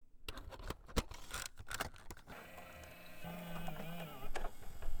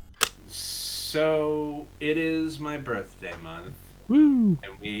So it is my birthday month, Woo!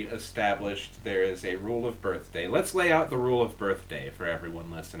 and we established there is a rule of birthday. Let's lay out the rule of birthday for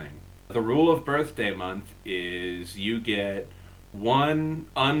everyone listening. The rule of birthday month is you get one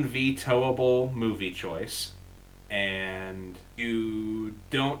unvetoable movie choice, and you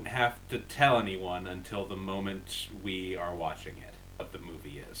don't have to tell anyone until the moment we are watching it what the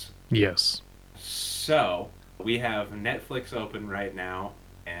movie is. Yes. So, we have Netflix open right now,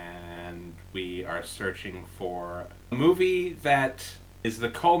 and we are searching for a movie that is the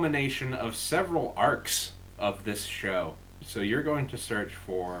culmination of several arcs of this show. So, you're going to search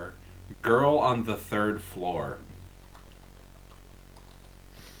for Girl on the Third Floor.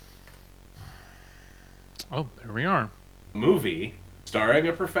 Oh, there we are. Movie starring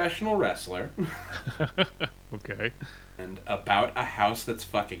a professional wrestler Okay. and about a house that's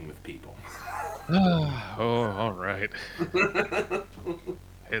fucking with people. Oh, all right.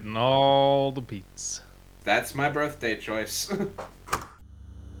 Hitting all the beats. That's my birthday choice.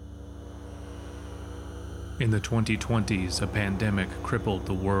 In the 2020s, a pandemic crippled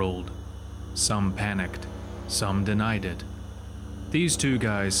the world. Some panicked, some denied it. These two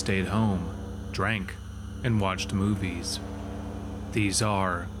guys stayed home, drank, and watched movies. These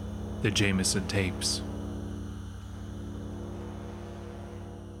are the Jaymeson Tapes.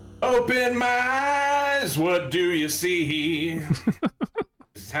 Open my eyes, what do you see?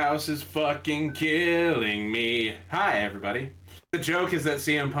 This house is fucking killing me. Hi, everybody. The joke is that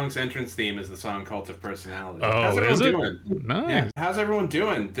CM Punk's entrance theme is the song Cult of Personality. Oh, How's everyone is it? doing? Nice. Yeah. How's everyone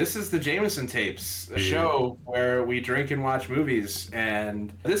doing? This is the Jaymeson Tapes, a show where we drink and watch movies.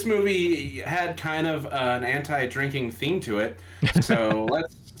 And this movie had kind of an anti-drinking theme to it. So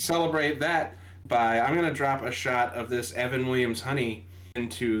let's celebrate that by, I'm going to drop a shot of this Evan Williams honey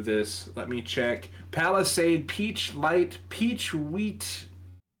into this, let me check, Palisade Peach Light Peach Wheat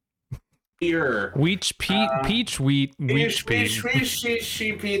Beer. Peach wheat. And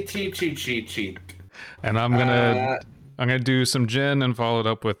I'm gonna do some gin and follow it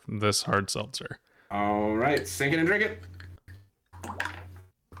up with this hard seltzer. All right, sink it and drink it.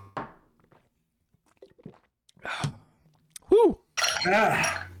 Woo!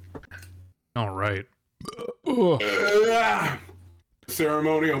 Ah. All right.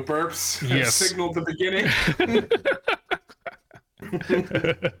 Ceremonial burps. Yes. Signaled the beginning.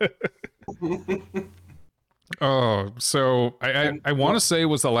 Oh, so I want to say it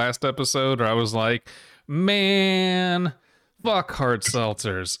was the last episode where I was like, man, fuck hard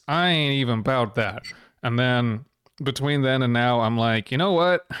seltzers. I ain't even about that. And then between then and now, I'm like, you know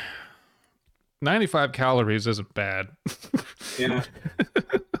what? 95 calories isn't bad. Yeah.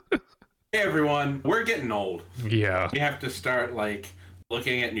 Hey everyone, we're getting old. Yeah. We have to start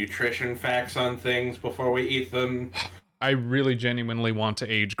looking at nutrition facts on things before we eat them. I really genuinely want to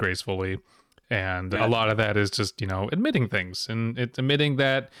age gracefully. And a lot of that is just, admitting things. And it's admitting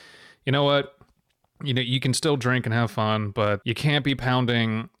that, you know what? You can still drink and have fun, but you can't be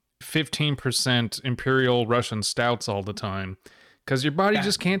pounding 15% Imperial Russian stouts all the time. Because your body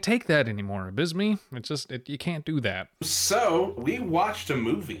just can't take that anymore. Abysmii, you can't do that. So, we watched a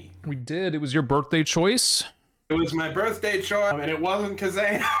movie. We did. It was your birthday choice. It was my birthday choice, and it wasn't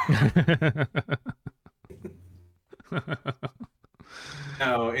Kazam.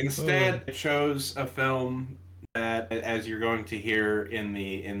 No, instead, I chose a film that, as you're going to hear in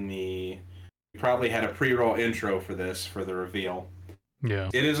the we probably had a pre-roll intro for this, for the reveal. Yeah.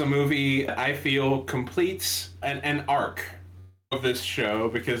 It is a movie I feel completes an arc of this show,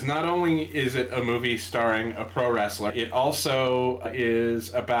 because not only is it a movie starring a pro wrestler, it also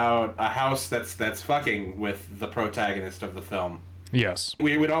is about a house that's fucking with the protagonist of the film. Yes.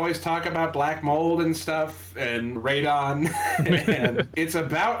 We would always talk about black mold and stuff and radon, and it's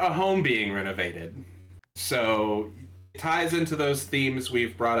about a home being renovated. So it ties into those themes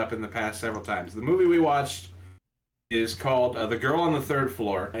we've brought up in the past several times. The movie we watched is called The Girl on the Third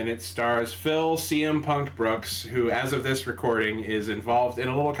Floor, and it stars Phil CM Punk Brooks, who, as of this recording, is involved in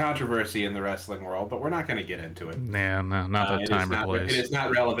a little controversy in the wrestling world, but we're not going to get into it. Nah, no, not that time or place. It is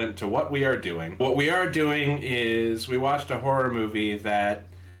not relevant to what we are doing. What we are doing is we watched a horror movie that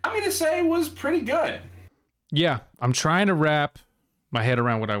I'm going to say was pretty good. Yeah, I'm trying to wrap my head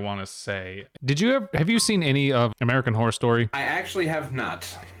around what I want to say. Have you seen any of American Horror Story? I actually have not.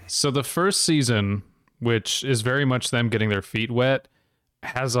 So the first season, which is very much them getting their feet wet,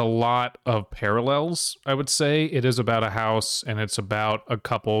 has a lot of parallels, I would say. It is about a house, and it's about a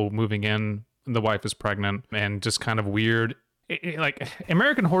couple moving in. The wife is pregnant, and just kind of weird.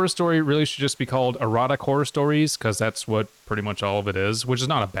 American Horror Story really should just be called erotic horror stories, because that's what pretty much all of it is, which is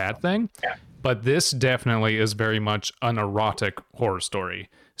not a bad thing. Yeah. But this definitely is very much an erotic horror story.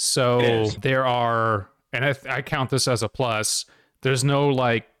 So there are, and I count this as a plus, there's no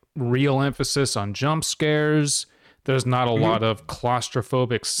like real emphasis on jump scares. There's not a lot of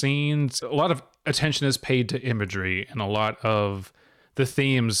claustrophobic scenes. A lot of attention is paid to imagery, and a lot of the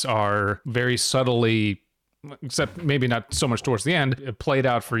themes are very subtly, except maybe not so much towards the end, it played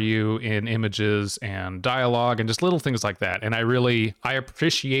out for you in images and dialogue and just little things like that. And I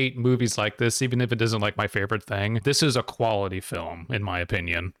appreciate movies like this, even if it isn't like my favorite thing. This is a quality film, in my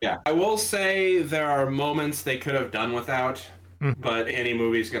opinion. Yeah. I will say there are moments they could have done without. But any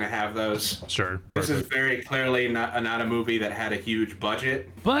movie's going to have those. Sure. This is very clearly not a movie that had a huge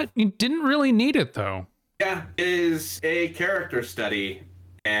budget. But you didn't really need it, though. Yeah, it is a character study.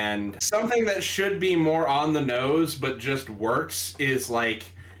 And something that should be more on the nose, but just works, is like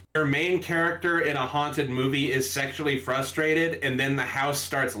your main character in a haunted movie is sexually frustrated, and then the house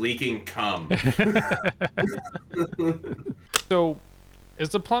starts leaking cum. So, is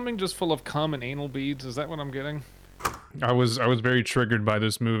the plumbing just full of cum and anal beads? Is that what I'm getting? I was very triggered by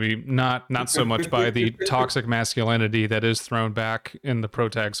this movie, not so much by the toxic masculinity that is thrown back in the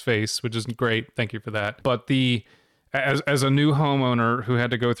protag's face, which is great. Thank you for that. But as a new homeowner who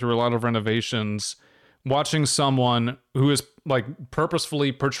had to go through a lot of renovations, watching someone who is like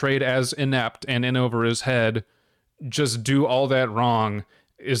purposefully portrayed as inept and in over his head just do all that wrong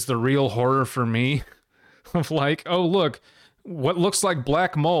is the real horror for me. Of like, oh look, what looks like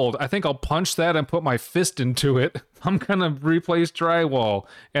black mold. I think I'll punch that and put my fist into it. I'm gonna replace drywall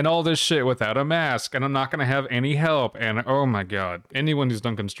and all this shit without a mask, and I'm not gonna have any help. And oh my god, anyone who's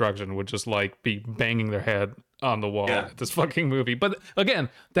done construction would just like be banging their head on the wall at this fucking movie. But again,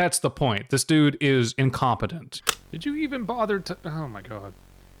 that's the point. This dude is incompetent. Did you even bother to? Oh my god.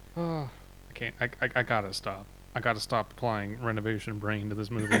 Oh, I can't. I gotta stop. I gotta stop applying renovation brain to this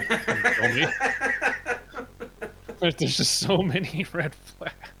movie. There's just so many red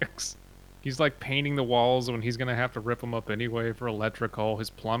flags. He's like painting the walls when he's gonna have to rip them up anyway for electrical. His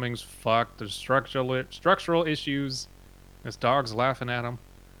plumbing's fucked. There's structural issues. His dog's laughing at him.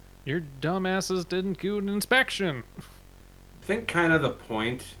 Your dumbasses didn't do an inspection. I think kind of the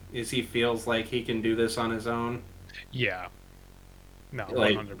point is he feels like he can do this on his own. Yeah. No,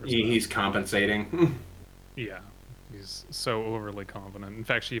 like 100%. He's compensating. Yeah. He's so overly confident. In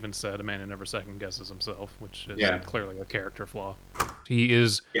fact, she even said a man who never second guesses himself, which is clearly a character flaw. He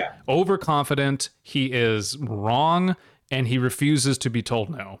is overconfident, he is wrong, and he refuses to be told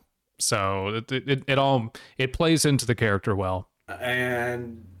no. So it plays into the character well.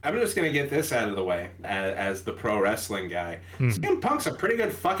 And I'm just going to get this out of the way as the pro wrestling guy. CM Punk's a pretty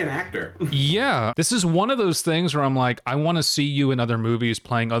good fucking actor. Yeah. This is one of those things where I'm like, I want to see you in other movies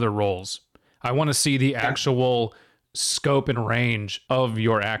playing other roles. I want to see the actual scope and range of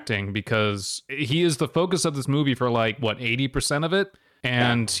your acting, because he is the focus of this movie for like what 80% of it,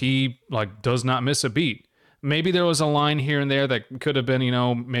 and he like does not miss a beat. Maybe there was a line here and there that could have been,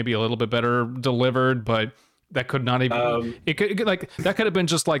 maybe a little bit better delivered, but that could not even it could like that could have been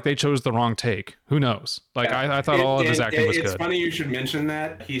just like they chose the wrong take. Who knows? Like I thought all of his acting was good. It's funny you should mention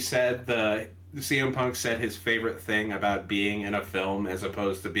that. He said the CM Punk said his favorite thing about being in a film as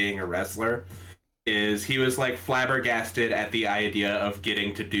opposed to being a wrestler is he was like flabbergasted at the idea of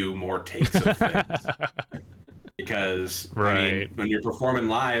getting to do more takes of things. Because I mean, when you're performing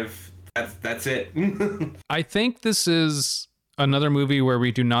live, that's it. I think this is another movie where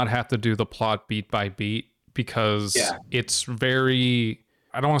we do not have to do the plot beat by beat, because it's very,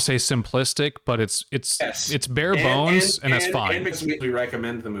 I don't want to say simplistic, but it's bare bones and that's fine. And because we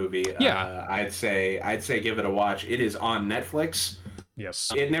recommend the movie, I'd say give it a watch. It is on Netflix.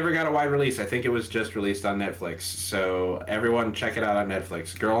 Yes. It never got a wide release. I think it was just released on Netflix. So everyone check it out on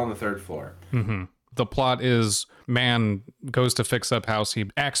Netflix. Girl on the Third Floor. Mm-hmm. The plot is man goes to fix up house.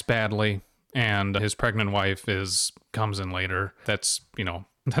 He acts badly, and his pregnant wife comes in later. That's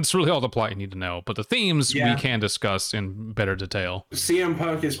really all the plot you need to know. But the themes we can discuss in better detail. CM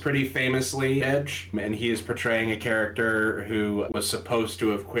Punk is pretty famously edge, and he is portraying a character who was supposed to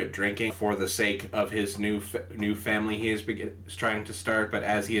have quit drinking for the sake of his new family he is trying to start. But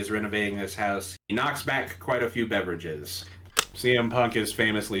as he is renovating this house, he knocks back quite a few beverages. CM Punk is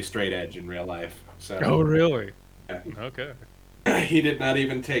famously straight edge in real life. So. Oh, really? Yeah. Okay. He did not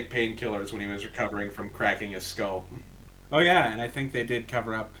even take painkillers when he was recovering from cracking his skull. Oh yeah, and I think they did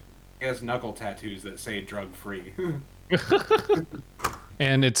cover up. He has knuckle tattoos that say drug-free.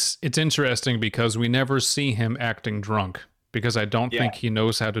 And it's interesting because we never see him acting drunk because I don't think he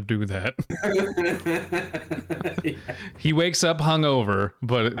knows how to do that. He wakes up hungover,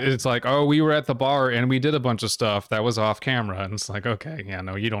 but it's like, oh, we were at the bar and we did a bunch of stuff that was off camera. And it's like, okay, yeah,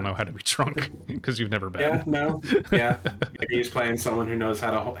 no, you don't know how to be drunk because you've never been. Yeah, no, yeah. Maybe he's playing someone who knows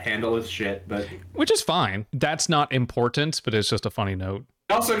how to handle his shit, but... Which is fine. That's not important, but it's just a funny note.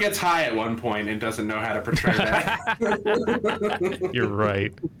 He also gets high at one point and doesn't know how to portray that. You're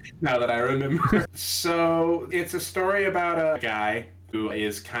right. Now that I remember. So it's a story about a guy who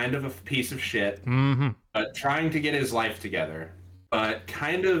is kind of a piece of shit, but trying to get his life together, but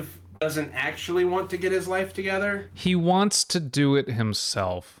kind of doesn't actually want to get his life together. He wants to do it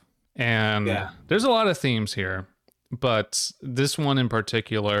himself. And there's a lot of themes here, but this one in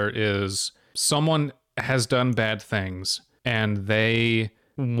particular is someone has done bad things and they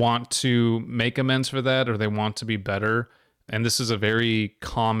want to make amends for that, or they want to be better. And this is a very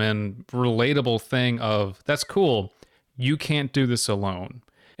common, relatable thing of, that's cool, you can't do this alone.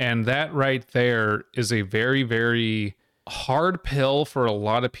 And that right there is a very, very hard pill for a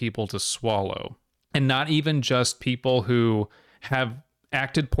lot of people to swallow. And not even just people who have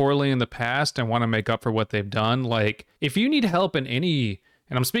acted poorly in the past and want to make up for what they've done. Like, if you need help in any,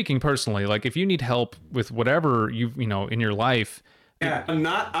 and I'm speaking personally, like if you need help with whatever you know in your life. Yeah, a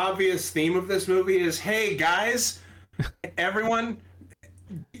not obvious theme of this movie is, hey guys, everyone,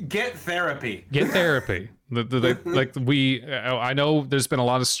 get therapy. Get therapy. I know there's been a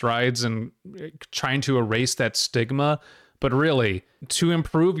lot of strides in trying to erase that stigma, but really, to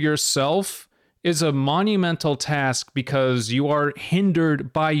improve yourself is a monumental task because you are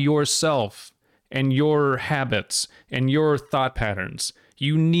hindered by yourself and your habits and your thought patterns.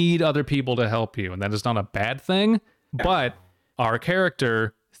 You need other people to help you, and that is not a bad thing, but our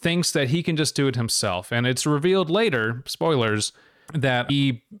character thinks that he can just do it himself. And it's revealed later, spoilers, that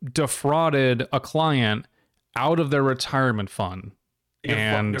he defrauded a client out of their retirement fund.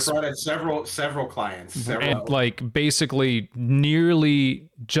 And defrauded several clients. And like basically nearly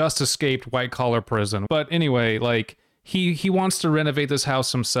just escaped white collar prison. But anyway, like he wants to renovate this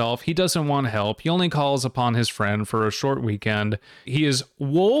house himself. He doesn't want help. He only calls upon his friend for a short weekend. He is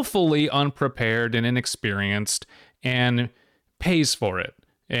woefully unprepared and inexperienced and pays for it.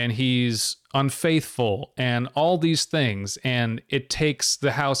 And he's unfaithful and all these things. And it takes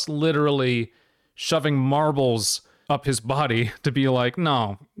the house literally shoving marbles up his body to be like,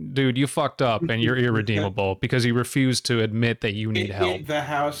 no, dude, you fucked up and you're irredeemable, because he refused to admit that you need help. The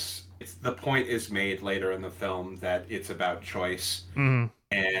house, the point is made later in the film that it's about choice.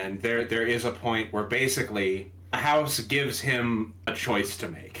 And there is a point where basically the house gives him a choice to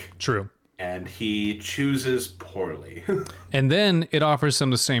make. True. And he chooses poorly. And then it offers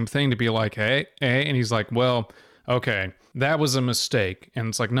him the same thing to be like, hey, and he's like, well, okay, that was a mistake. And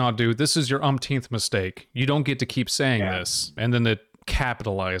it's like, no, dude, this is your umpteenth mistake. You don't get to keep saying this. And then it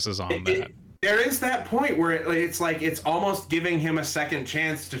capitalizes on that. There is that point where it's like it's almost giving him a second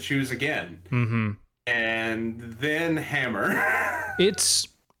chance to choose again. And then hammer.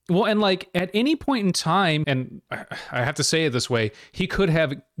 Well, and like at any point in time, and I have to say it this way, he could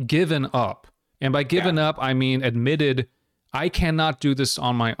have given up. And by given up, I mean admitted, I cannot do this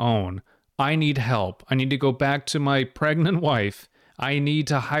on my own. I need help. I need to go back to my pregnant wife. I need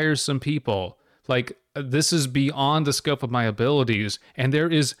to hire some people. Like, this is beyond the scope of my abilities. And there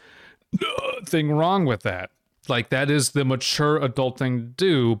is nothing wrong with that. Like, that is the mature adult thing to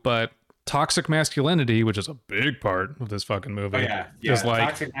do, but toxic masculinity, which is a big part of this fucking movie. Is like,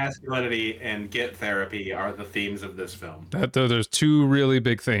 toxic masculinity and get therapy are the themes of this film. There's two really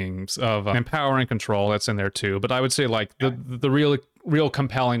big themes of empower and control. That's in there too. But I would say like the real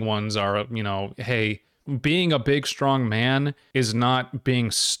compelling ones are, you know, hey, being a big, strong man is not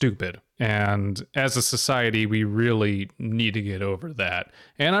being stupid. And as a society, we really need to get over that.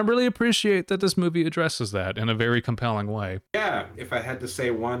 And I really appreciate that this movie addresses that in a very compelling way. Yeah, if I had to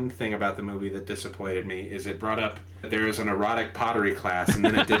say one thing about the movie that disappointed me, is it brought up that there is an erotic pottery class, and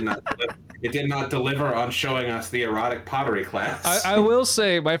then it did not deliver on showing us the erotic pottery class. I will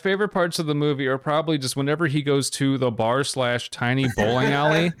say my favorite parts of the movie are probably just whenever he goes to the bar/tiny bowling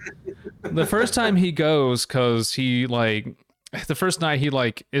alley. The first time he goes, because the first night he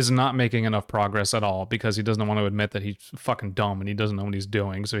is not making enough progress at all because he doesn't want to admit that he's fucking dumb and he doesn't know what he's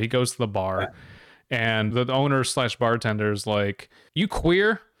doing. So he goes to the bar and the owner/bartender is like, "You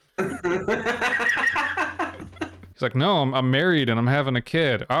queer?" He's like, "No, I'm married and I'm having a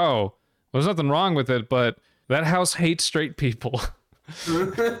kid." "Oh, there's nothing wrong with it, but that house hates straight people."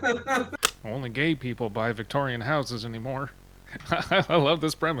 Only gay people buy Victorian houses anymore. I love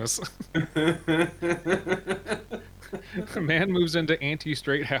this premise. A man moves into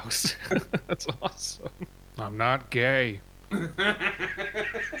anti-straight house. That's awesome. I'm not gay.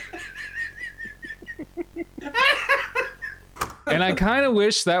 And I kind of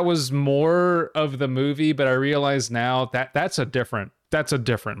wish that was more of the movie, but I realize now that that's a different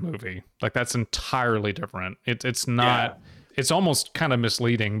movie. Like that's entirely different. It's not. Yeah. It's almost kind of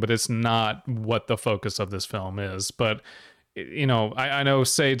misleading, but it's not what the focus of this film is. But you know, I know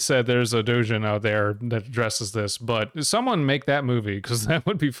Sade said there's a doujin out there that addresses this, but someone make that movie, because that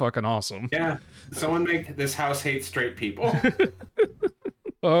would be fucking awesome. Yeah, someone make This House Hates Straight People.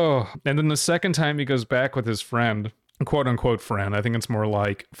 Oh, and then the second time he goes back with his friend, quote unquote friend, I think it's more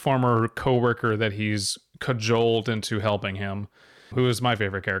like former coworker that he's cajoled into helping him, who is my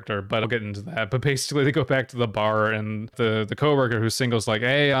favorite character, but I'll get into that. But basically they go back to the bar, and the coworker who's single's like,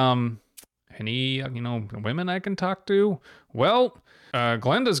 hey, any, women I can talk to? Well,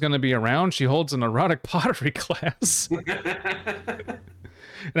 Glenda's going to be around. She holds an erotic pottery class.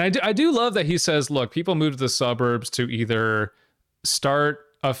 And I do love that he says, look, people move to the suburbs to either start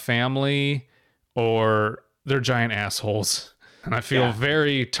a family or they're giant assholes. And I feel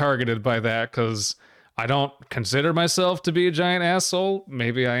very targeted by that, because I don't consider myself to be a giant asshole.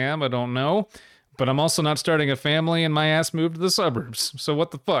 Maybe I am, I don't know. But I'm also not starting a family, and my ass moved to the suburbs. So what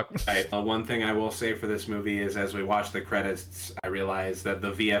the fuck? Right. One thing I will say for this movie is, as we watch the credits, I realized that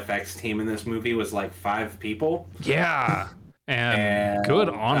the VFX team in this movie was like 5 people. Yeah. And good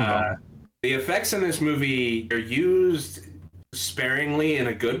on them. The effects in this movie are used sparingly in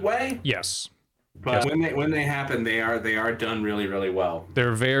a good way. Yes. But when they happen, they are done really, really well.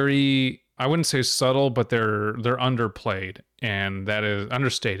 They're very, I wouldn't say subtle, but they're underplayed, and that is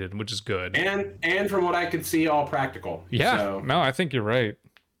understated, which is good. And from what I could see, all practical. Yeah. So, no, I think you're right.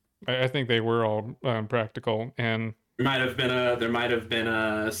 I think they were all practical, and there might have been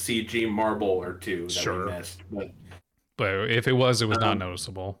a CG marble or two that we missed, but if it was not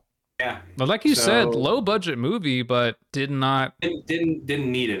noticeable. Yeah. But like you said, low budget movie, but didn't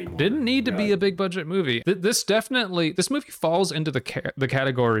need anymore. Didn't need to be a big budget movie. This movie falls into the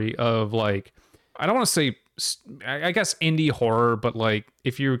category of, like, I don't want to say, I guess indie horror, but like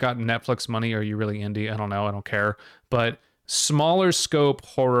if you got Netflix money, are you really indie? I don't know. I don't care. But smaller scope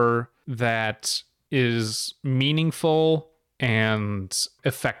horror that is meaningful and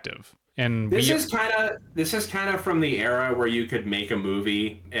effective. And this is kind of from the era where you could make a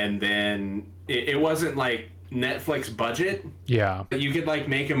movie and then it wasn't like Netflix budget. Yeah. You could like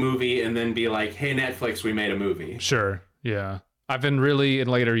make a movie and then be like, hey, Netflix, we made a movie. Sure. Yeah. I've been really, in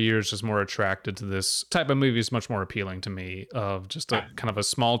later years, just more attracted to this type of movie. Is much more appealing to me, of just a kind of a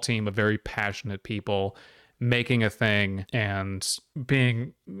small team of very passionate people making a thing and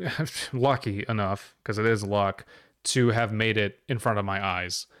being lucky enough, because it is luck, to have made it in front of my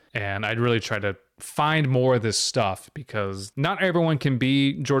eyes. And I'd really try to find more of this stuff, because not everyone can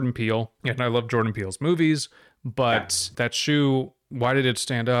be Jordan Peele. And I love Jordan Peele's movies, but that shoe, why did it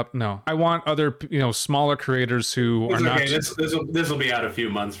stand up? No, I want other, smaller creators who are not. This will be out a few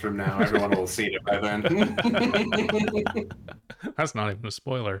months from now. Everyone will have seen it by then. That's not even a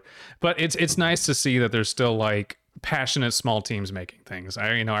spoiler, but it's nice to see that there's still like passionate small teams making things. I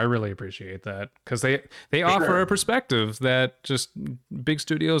really appreciate that, because they offer a perspective that just big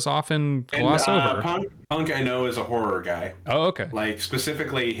studios often gloss over. Punk, I know, is a horror guy. Oh, okay. Like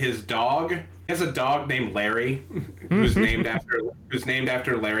specifically his dog. He has a dog named Larry, who's named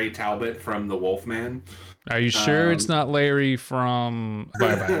after Larry Talbot from The Wolfman. Are you sure it's not Larry from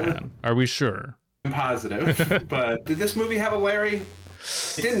Bye Bye Man? Are we sure? I'm positive. But did this movie have a Larry?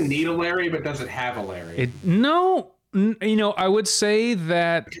 It didn't need a Larry, but does it have a Larry? No. I would say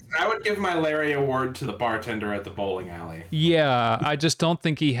that I would give my Larry award to the bartender at the bowling alley. Yeah, I just don't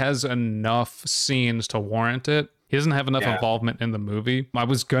think he has enough scenes to warrant it. He doesn't have enough involvement in the movie. I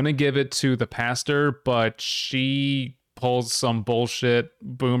was gonna give it to the pastor, but she pulls some bullshit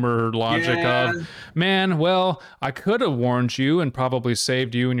boomer logic of, man, well, I could have warned you and probably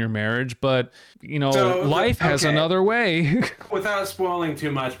saved you in your marriage, but life has another way. Without spoiling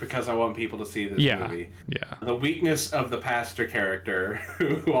too much, because I want people to see this movie. Yeah. The weakness of the pastor character,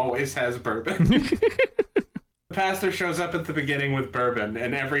 who always has bourbon. The pastor shows up at the beginning with bourbon,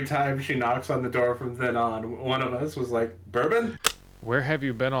 and every time she knocks on the door from then on, one of us was like, bourbon? Where have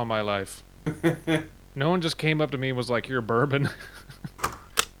you been all my life? No one just came up to me and was like, "You're bourbon."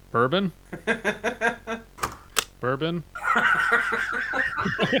 Bourbon? Bourbon?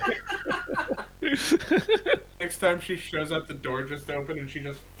 Next time she shows up, the door just open and she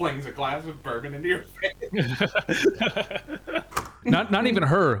just flings a glass of bourbon into your face. Not even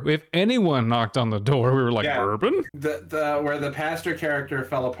her. If anyone knocked on the door, we were like, bourbon? The where the pastor character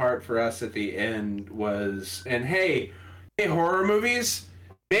fell apart for us at the end was, and hey, horror movies,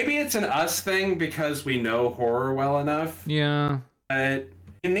 maybe it's an us thing because we know horror well enough. Yeah. But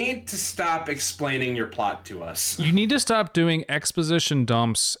you need to stop explaining your plot to us. You need to stop doing exposition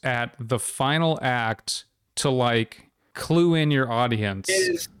dumps at the final act to like clue in your audience.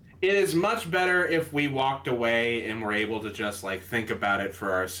 It is much better if we walked away and were able to just like think about it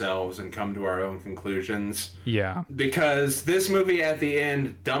for ourselves and come to our own conclusions. Yeah. Because this movie at the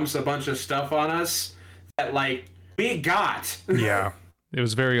end dumps a bunch of stuff on us that like we got. Yeah. It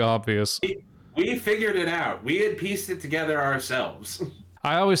was very obvious. We figured it out. We had pieced it together ourselves.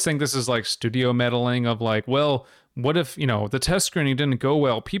 I always think this is like studio meddling of like, well, what if, the test screening didn't go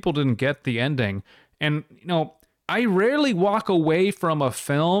well? People didn't get the ending. And, I rarely walk away from a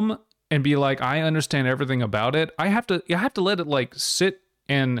film and be like, I understand everything about it. I have to let it like sit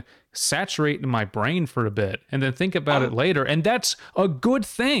and saturate in my brain for a bit and then think about it later. And that's a good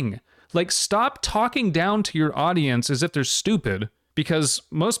thing. Like, stop talking down to your audience as if they're stupid, because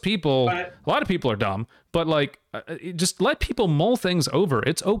most people, a lot of people are dumb, but like, just let people mull things over.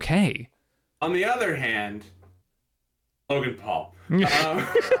 It's okay. On the other hand, Logan Paul.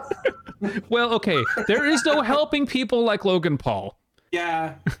 Well, okay, there is no helping people like Logan Paul.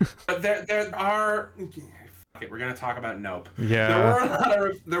 But there are. Okay, we're gonna talk about Nope. Yeah.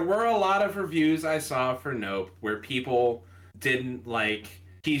 There were a lot of reviews I saw for Nope where people didn't like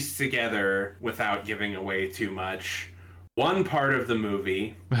piece together, without giving away too much, one part of the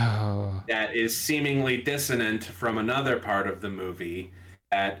movie that is seemingly dissonant from another part of the movie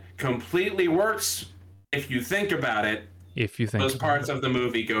that completely works if you think about it. If you think those parts of the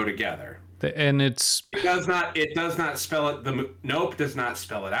movie go together. And it does not spell it. Nope does not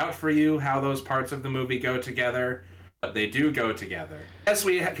spell it out for you how those parts of the movie go together, but they do go together. Yes,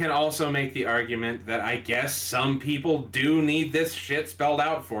 we can also make the argument that I guess some people do need this shit spelled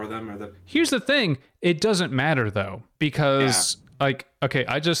out for them. Here's the thing: it doesn't matter though, because like, okay,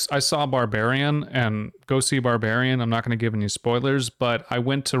 I saw Barbarian, and go see Barbarian. I'm not going to give any spoilers, but I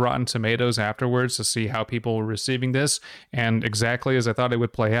went to Rotten Tomatoes afterwards to see how people were receiving this, and exactly as I thought it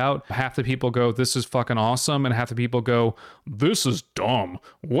would play out. Half the people go, "This is fucking awesome," and half the people go, "This is dumb.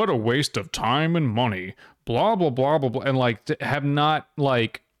 What a waste of time and money." Blah blah blah blah blah, and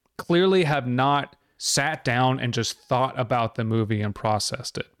like clearly have not sat down and just thought about the movie and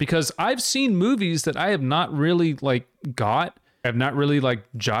processed it. Because I've seen movies that I have not really have not really like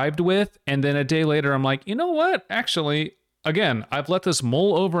jived with, and then a day later I'm like, you know what? Actually, again, I've let this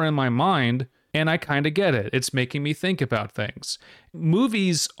mull over in my mind, and I kind of get it. It's making me think about things.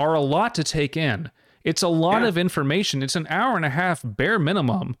 Movies are a lot to take in. It's a lot of information. It's an hour and a half bare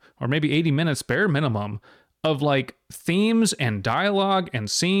minimum, or maybe 80 minutes bare minimum, of like themes and dialogue and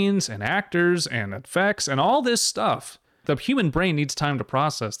scenes and actors and effects and all this stuff. The human brain needs time to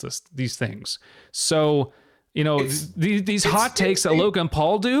process these things. So, these hot takes that Logan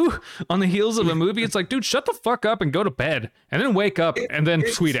Paul do on the heels of a movie, it's like, dude, shut the fuck up and go to bed, and then wake up and then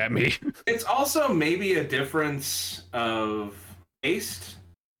tweet at me. It's also maybe a difference of taste.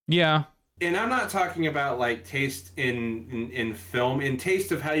 Yeah. And I'm not talking about like taste in film, in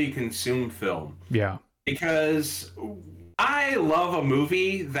taste of how you consume film. Yeah. Because I love a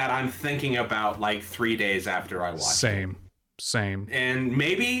movie that I'm thinking about like 3 days after I watch it. Same. And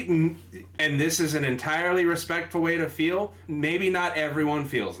maybe, and this is an entirely respectful way to feel, maybe not everyone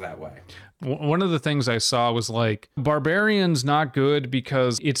feels that way. One of the things I saw was like, Barbarian's not good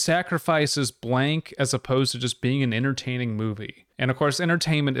because it sacrifices blank as opposed to just being an entertaining movie. And of course,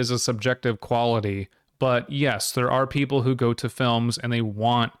 entertainment is a subjective quality, but yes, there are people who go to films and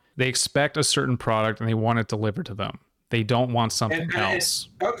they expect a certain product and they want it delivered to them. They don't want something else.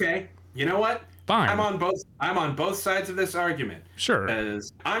 Okay, you know what? Fine. I'm on both sides of this argument. Sure.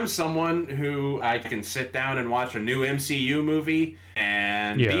 Because I'm someone who I can sit down and watch a new MCU movie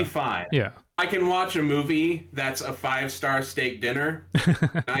and be fine. Yeah. I can watch a movie that's a 5-star steak dinner.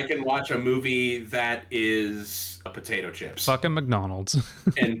 And I can watch a movie that is a potato chips. Fucking McDonald's.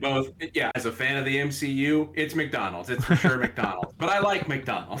 And both, as a fan of the MCU, it's McDonald's. It's for sure McDonald's. But I like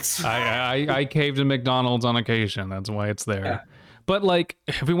McDonald's. I caved to McDonald's on occasion. That's why it's there. Yeah. But like,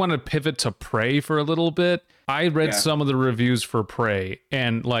 if we want to pivot to Prey for a little bit, I read some of the reviews for Prey,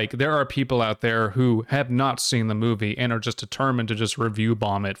 and like, there are people out there who have not seen the movie and are just determined to just review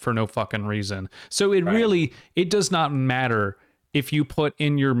bomb it for no fucking reason. So it does not matter if you put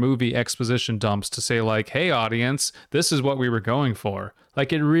in your movie exposition dumps to say like, hey audience, this is what we were going for.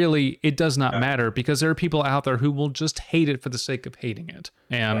 Like, it does not matter, because there are people out there who will just hate it for the sake of hating it.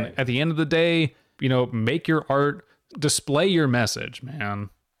 And at the end of the day, make your art, display your message, man.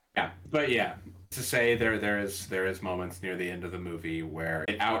 But to say there is moments near the end of the movie where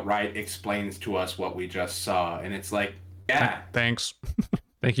it outright explains to us what we just saw, and it's like, thanks.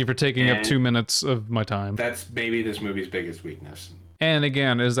 Thank you for taking up 2 minutes of my time. That's maybe this movie's biggest weakness. And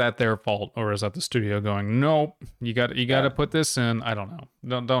again, is that their fault, or is that the studio going, nope, you got to put this in? I don't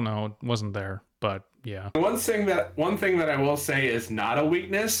know. Don't know. It wasn't there, but yeah. One thing that I will say is not a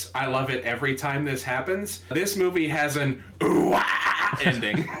weakness. I love it every time this happens. This movie has an ooh-ah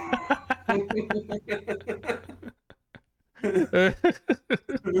ending.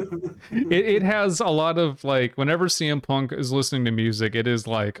 It has a lot of, like, whenever CM Punk is listening to music, it is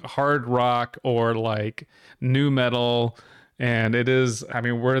like hard rock or like new metal. And it is, I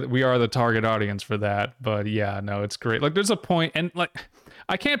mean, we are the target audience for that. But yeah, no, it's great. Like, there's a point, and like,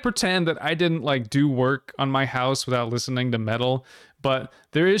 I can't pretend that I didn't like do work on my house without listening to metal, but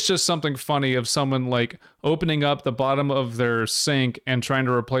there is just something funny of someone like opening up the bottom of their sink and trying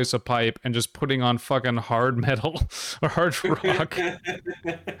to replace a pipe and just putting on fucking hard metal or hard rock.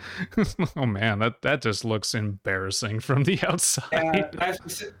 Oh man, that just looks embarrassing from the outside.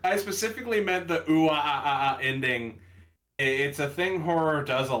 I specifically meant the ooh ah ah ah ending. It's a thing horror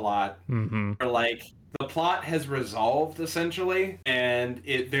does a lot. Mm-hmm. Where, like, the plot has resolved essentially, and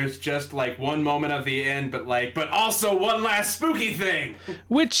there's just like one moment of the end, but also one last spooky thing.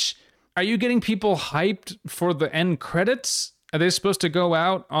 Which, are you getting people hyped for the end credits? Are they supposed to go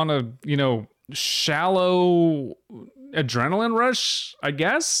out on a, shallow adrenaline rush? I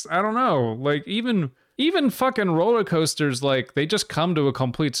guess? I don't know. Like, even fucking roller coasters, like, they just come to a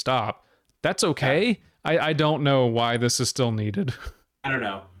complete stop. That's okay. Yeah. I don't know why this is still needed. I don't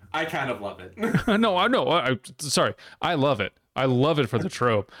know. I kind of love it. No, I know. Sorry. I love it. I love it for the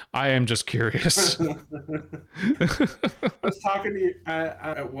trope. I am just curious. I was talking to you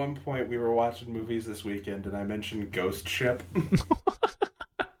at one point. We were watching movies this weekend, and I mentioned Ghost Ship.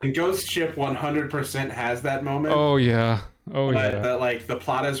 And Ghost Ship 100% has that moment. Oh yeah. That, like, the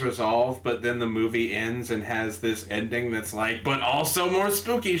plot is resolved, but then the movie ends and has this ending that's like, but also more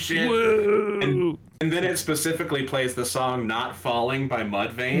spooky shit. And then it specifically plays the song "Not Falling" by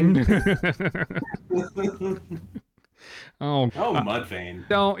Mudvayne. Mudvayne. No,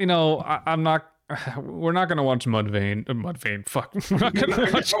 I'm not. We're not gonna watch Mudvayne. Mudvayne. Fuck. We're not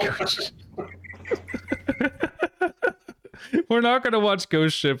gonna watch Ghost. We're not going to watch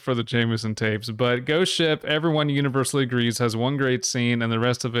Ghost Ship for the Jaymeson Tapes, but Ghost Ship, everyone universally agrees, has one great scene, and the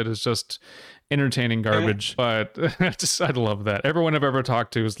rest of it is just entertaining garbage. But I love that. Everyone I've ever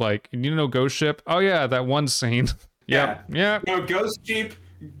talked to is like, Ghost Ship? Oh yeah, that one scene. Yeah. No, Ghost Sheep.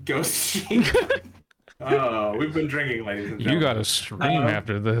 Oh, we've been drinking, ladies and gentlemen. You got to stream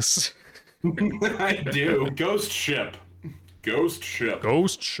after this. I do. Ghost Ship. Ghost Ship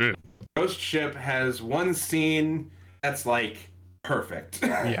has one scene that's like perfect.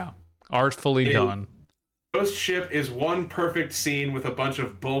 Yeah. Artfully done. Ghost Ship is one perfect scene with a bunch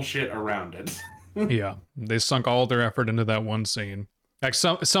of bullshit around it. Yeah. They sunk all their effort into that one scene. Like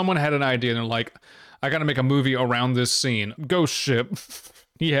someone had an idea and they're like, I got to make a movie around this scene. Ghost Ship.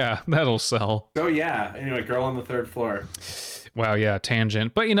 Yeah, that'll sell. Oh yeah. Anyway, Girl on the Third Floor. Wow, yeah,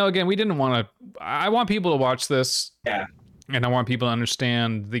 tangent. But again, we didn't want to. I want people to watch this. Yeah. And I want people to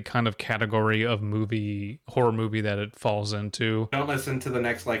understand the kind of category of horror movie that it falls into. Don't listen to the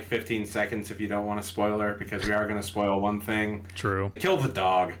next 15 seconds if you don't want a spoiler, because we are going to spoil one thing. True. Kill the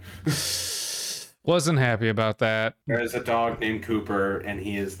dog. Wasn't happy about that. There is a dog named Cooper, and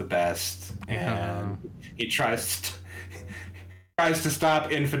he is the best. And he tries to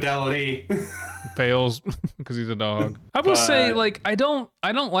stop infidelity. Fails because he's a dog. I will say, I don't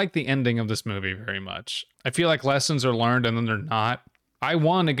like the ending of this movie very much. I feel like lessons are learned and then they're not. I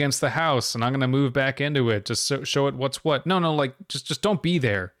won against the house and I'm gonna move back into it. Just show it what's what. No, just don't be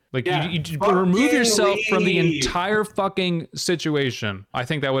there. You remove yourself from the entire fucking situation. I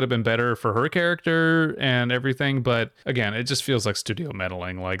think that would have been better for her character and everything. But again, it just feels like studio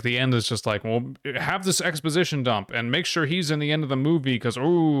meddling. Like the end is just like, well, have this exposition dump and make sure he's in the end of the movie because,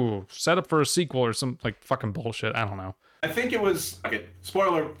 set up for a sequel or some fucking bullshit. I don't know. I think it was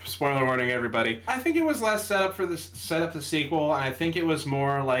spoiler warning, everybody. I think it was less set up the sequel. I think it was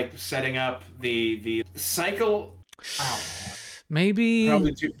more like setting up the cycle. Maybe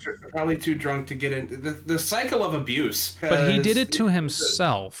probably too drunk to get into the cycle of abuse. But he did it to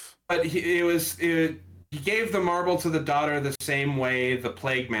himself. But he gave the marble to the daughter the same way the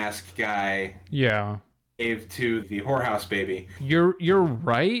plague mask guy gave to the whorehouse baby. You're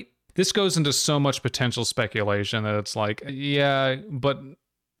right. This goes into so much potential speculation that it's like, yeah, but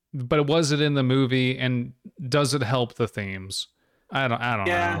was it in the movie and does it help the themes? I don't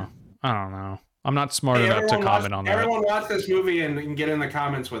know. I don't know. I'm not smart enough to comment on that. Everyone watch this movie and get in the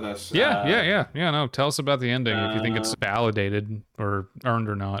comments with us. Yeah. No, tell us about the ending if you think it's validated or earned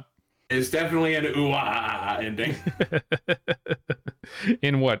or not. It's definitely an ooh-ah ending.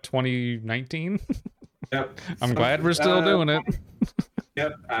 In what, 2019? Yep. I'm glad we're still doing it.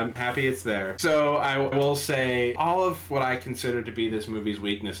 Yep, I'm happy it's there. So I will say all of what I consider to be this movie's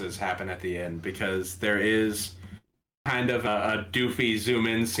weaknesses happen at the end, because there is kind of a doofy zoom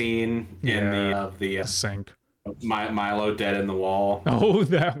in scene in the sink. Milo dead in the wall. Oh,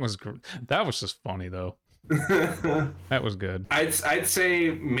 that was just funny though. That was good. I'd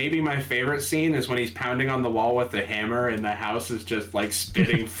say maybe my favorite scene is when he's pounding on the wall with the hammer and the house is just like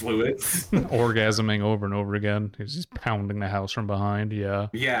spitting fluids. Orgasming over and over again. He's just pounding the house from behind. Yeah.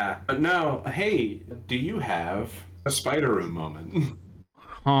 Yeah. But no, hey, do you have a spider room moment?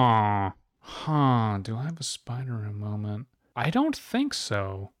 Do I have a spider room moment? I don't think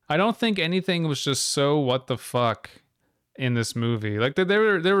so. I don't think anything was just so what the fuck in this movie. Like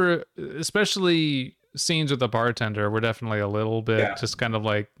there were especially scenes with the bartender were definitely a little bit just kind of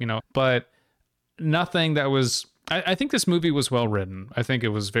like, but nothing that was, I think this movie was well written. I think it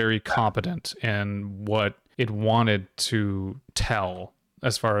was very competent in what it wanted to tell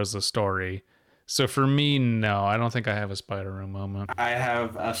as far as the story. So for me, no, I don't think I have a spider room moment. I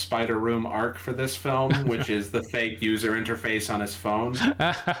have a spider room arc for this film, which is the fake user interface on his phone.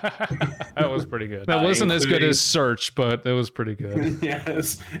 That was pretty good. That wasn't as good as Search, but that was pretty good.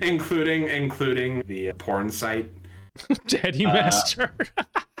 Yes, including the porn site. Daddy Master.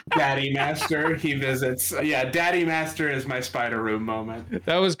 Daddy Master, he visits. Daddy Master is my spider room moment.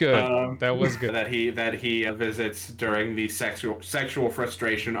 That was good. That was good. That he visits during the sexual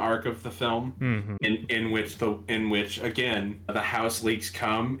frustration arc of the film, in which again the house leaks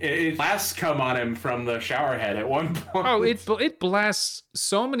cum. It blasts cum on him from the shower head at one point. Oh, it blasts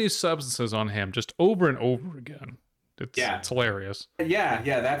so many substances on him just over and over again. It's hilarious. Yeah,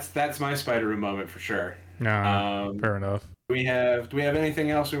 that's my spider room moment for sure. No, fair enough. Do we have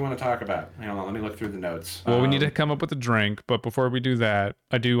anything else we want to talk about? Hang on, let me look through the notes. Well, we need to come up with a drink, but before we do that,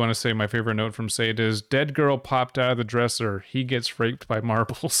 I do want to say my favorite note from Sade is, dead girl popped out of the dresser. He gets raped by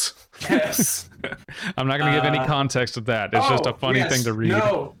marbles. Yes. I'm not going to give any context to that. It's just a funny thing to read.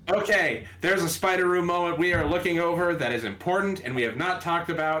 No, okay. There's a spider room moment we are looking over that is important and we have not talked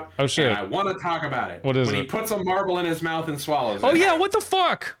about. Oh, shit. And I want to talk about it. What is when it? When he puts a marble in his mouth and swallows it. Oh, yeah, what the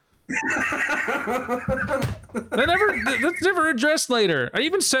fuck? That's never addressed later. I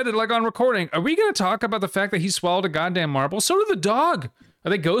even said it like on recording. Are we going to talk about the fact that he swallowed a goddamn marble? So did the dog. Are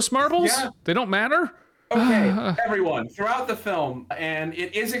they ghost marbles? Yeah. They don't matter? Okay, everyone, throughout the film, and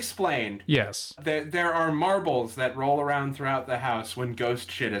it is explained. Yes. There are marbles that roll around throughout the house when ghost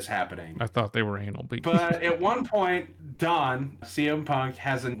shit is happening. I thought they were anal beads. But at one point, Don, CM Punk,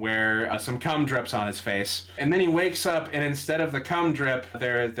 has some cum drips on his face. And then he wakes up, and instead of the cum drip,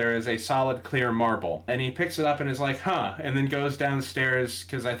 there is a solid clear marble. And he picks it up and is like, huh, and then goes downstairs,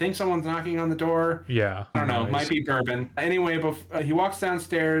 because I think someone's knocking on the door. Yeah. I don't know, might be Bourbon. Anyway, he walks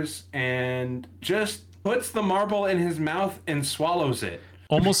downstairs and just puts the marble in his mouth and swallows it.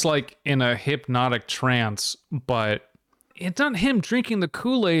 Almost like in a hypnotic trance, but it's not him drinking the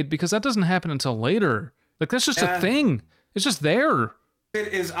Kool-Aid because that doesn't happen until later. Like, that's just a thing. It's just there. It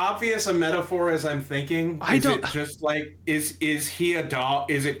is obvious a metaphor as I'm thinking. Is it just like, is he a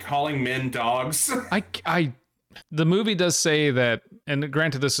dog? Is it calling men dogs? The movie does say that, and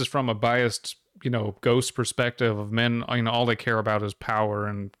granted this is from a biased, ghost perspective of men, all they care about is power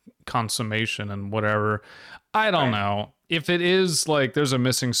and consummation and whatever. I don't know if it is like there's a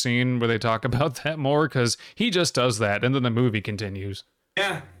missing scene where they talk about that more, because he just does that and then the movie continues.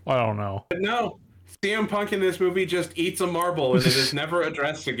 Yeah. I don't know. But no, CM Punk in this movie just eats a marble and it is never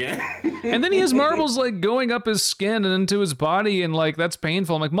addressed again. And then he has marbles like going up his skin and into his body, and like that's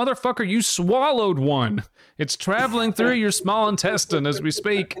painful. I'm like, motherfucker, you swallowed one. It's traveling through your small intestine as we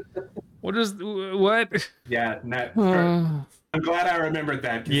speak. What? Yeah, I'm glad I remembered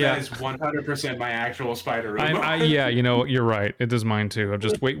that, because that is 100% my actual spider room. Yeah, you're right. It is mine too. I'm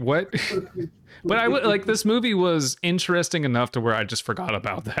just, wait, what? But I would like, this movie was interesting enough to where I just forgot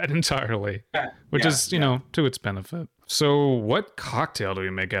about that entirely, which is, to its benefit. So what cocktail do we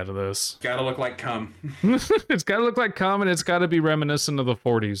make out of this? Gotta look like cum. It's gotta look like cum, and it's gotta be reminiscent of the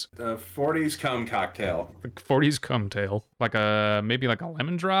 40s. The 40s cum cocktail. The 40s cum tail. Maybe like a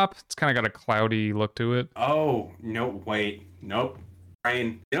lemon drop. It's kind of got a cloudy look to it. Oh, no, wait. Nope.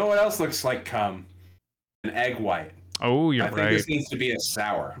 Brain. You know what else looks like cum? An egg white. Oh, you're right. I think this needs to be a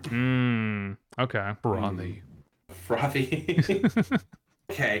sour. Okay. Frothy. Frothy.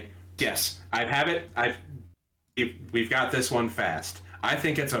 Okay. Yes, I have it. We've got this one fast. I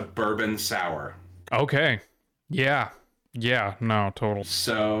think it's a bourbon sour. Okay. Yeah. No, total.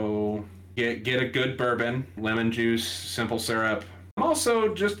 So get a good bourbon, lemon juice, simple syrup, I'm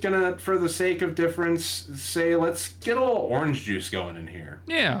also just gonna, for the sake of difference, say let's get a little orange juice going in here.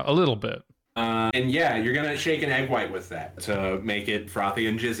 Yeah, a little bit. And yeah, you're gonna shake an egg white with that to make it frothy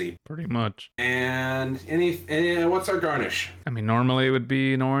and jizzy. Pretty much. And what's our garnish? I mean, normally it would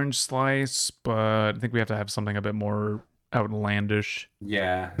be an orange slice, but I think we have to have something a bit more outlandish.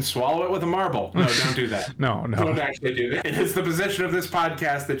 Yeah. Swallow it with a marble. No, don't do that. No. Don't actually do that. It is the position of this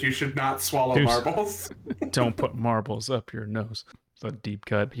podcast that you should not swallow marbles. Don't put marbles up your nose. It's a deep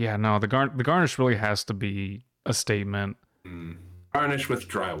cut. Yeah, no, the garnish really has to be a statement. Garnish with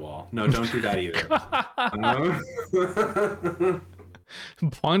drywall. No, don't do that either.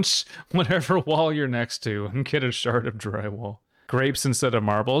 Punch whatever wall you're next to and get a shard of drywall. Grapes instead of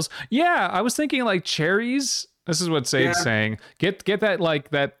marbles. Yeah, I was thinking like cherries. This is what Sade's saying. Get that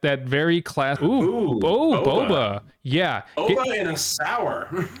like that very class. Ooh, boba. Yeah. Boba in a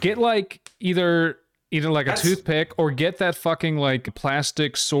sour. Get like either like a toothpick, or get that fucking like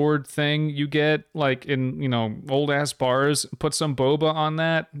plastic sword thing you get like in, old ass bars. Put some boba on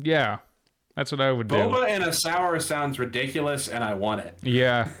that. Yeah, that's what I would do. Boba in a sour sounds ridiculous, and I want it.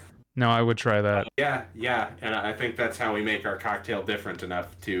 Yeah, no, I would try that. Yeah, and I think that's how we make our cocktail different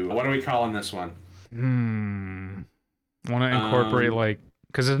enough to. What are we calling this one? Want to incorporate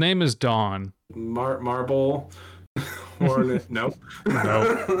because his name is Dawn. Marble. Hornet. Nope.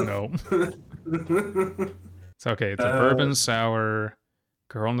 No. It's okay. It's a bourbon sour.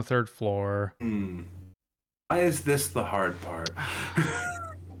 Girl on the third floor. Why is this the hard part?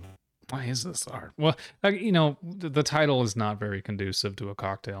 Why is this hard? Well, the title is not very conducive to a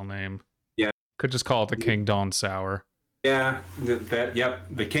cocktail name. Yeah. Could just call it the King Dawn Sour. Yeah.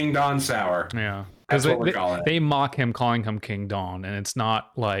 The King Dawn Sour. Yeah. That's what we're calling it. They mock him calling him King Dawn, and it's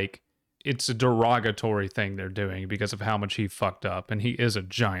not like it's a derogatory thing they're doing because of how much he fucked up, and he is a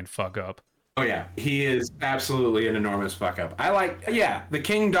giant fuck up. Oh yeah, he is absolutely an enormous fuck up. The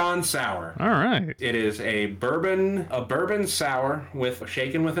King Dawn Sour. All right. It is a bourbon sour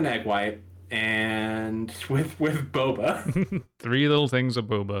shaken with an egg white and with boba. 3 little things of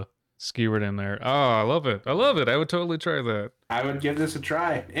boba skewered in there. Oh, I love it. I would totally try that. I would give this a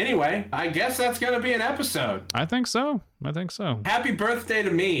try. Anyway, I guess that's going to be an episode. I think so. Happy birthday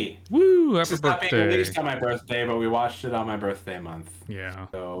to me. Woo, happy this is birthday. Not being released on my birthday, but we watched it on my birthday month. Yeah.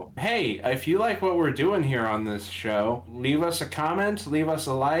 So, hey, if you like what we're doing here on this show, leave us a comment, leave us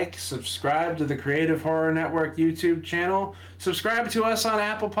a like, subscribe to the Creative Horror Network YouTube channel, subscribe to us on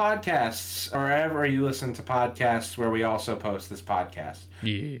Apple Podcasts, or wherever you listen to podcasts where we also post this podcast.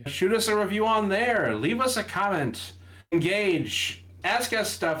 Yeah. Shoot us a review on there. Leave us a comment. Engage. Ask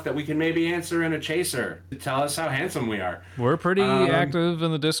us stuff that we can maybe answer in a chaser. Tell us how handsome we are. We're pretty active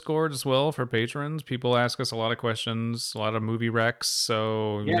in the Discord as well for patrons. People ask us a lot of questions, a lot of movie recs.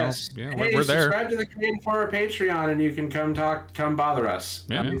 So yes, we're there. Subscribe to the Creative Horror Patreon, and you can come bother us.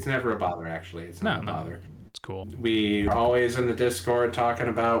 Yeah. It's never a bother, actually. It's not a bother. It's cool. We are always in the Discord talking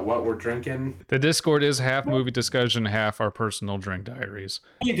about what we're drinking. The Discord is half movie discussion, half our personal drink diaries.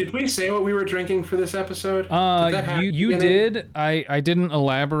 Hey, did we say what we were drinking for this episode? You did. I didn't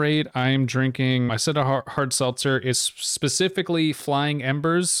elaborate. I'm drinking. I said a hard seltzer. It's specifically Flying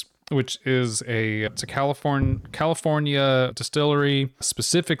Embers, which is it's a California distillery.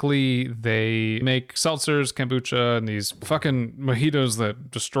 Specifically, they make seltzers, kombucha, and these fucking mojitos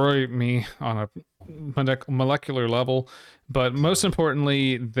that destroy me on a molecular level. But most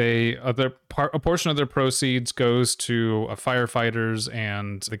importantly, a portion of their proceeds goes to firefighters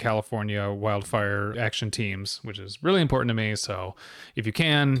and the California wildfire action teams, which is really important to me. So if you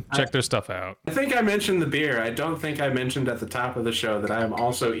can, check their stuff out. I think I mentioned the beer. I don't think I mentioned at the top of the show that I am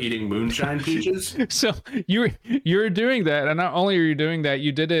also eating moonshine peaches. So you're doing that, and not only are you doing that,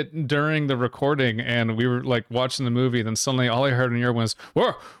 you did it during the recording, and we were like watching the movie. Then suddenly, all I heard in your ear was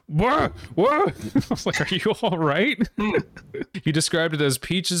 "Whoa, whoa, whoa!" I was like, "Are you all right?" You described it as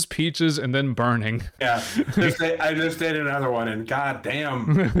peaches, and then burning. Yeah, I just did another one, and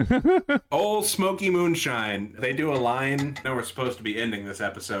goddamn, Old Smoky Moonshine. They do a line. I know we're supposed to be ending this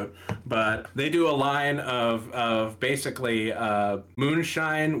episode, but they do a line of basically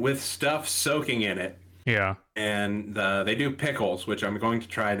moonshine with stuff soaking in it. Yeah. And they do pickles, which I'm going to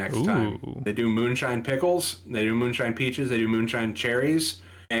try next time. They do moonshine pickles. They do moonshine peaches. They do moonshine cherries.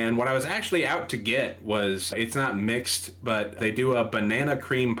 And what I was actually out to get was, it's not mixed, but they do a banana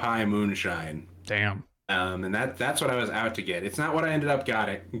cream pie moonshine. Damn. And that's what I was out to get. It's not what I ended up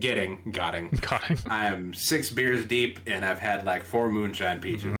getting. I am 6 beers deep, and I've had like 4 moonshine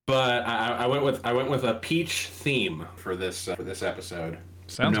peaches. Mm-hmm. But I went with a peach theme for this episode.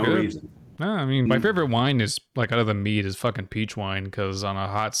 Sounds for no good. reason. No, I mean, my favorite wine is, like, out of the mead is fucking peach wine, because on a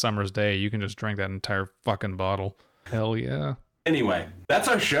hot summer's day, you can just drink that entire fucking bottle. Hell yeah. Anyway, that's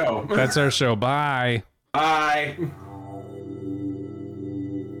our show. That's our show. Bye. Bye.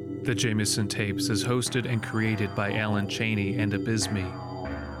 The Jaymeson Tapes is hosted and created by Alan Cheney and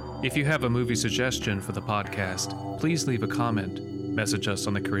Abysmii. If you have a movie suggestion for the podcast, please leave a comment, message us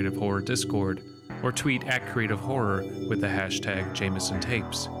on the Creative Horror Discord, or tweet at Creative Horror with the hashtag Jaymeson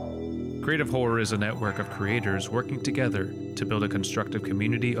Tapes. Creative Horror is a network of creators working together to build a constructive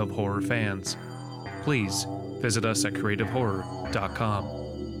community of horror fans. Please visit us at creativehorror.com.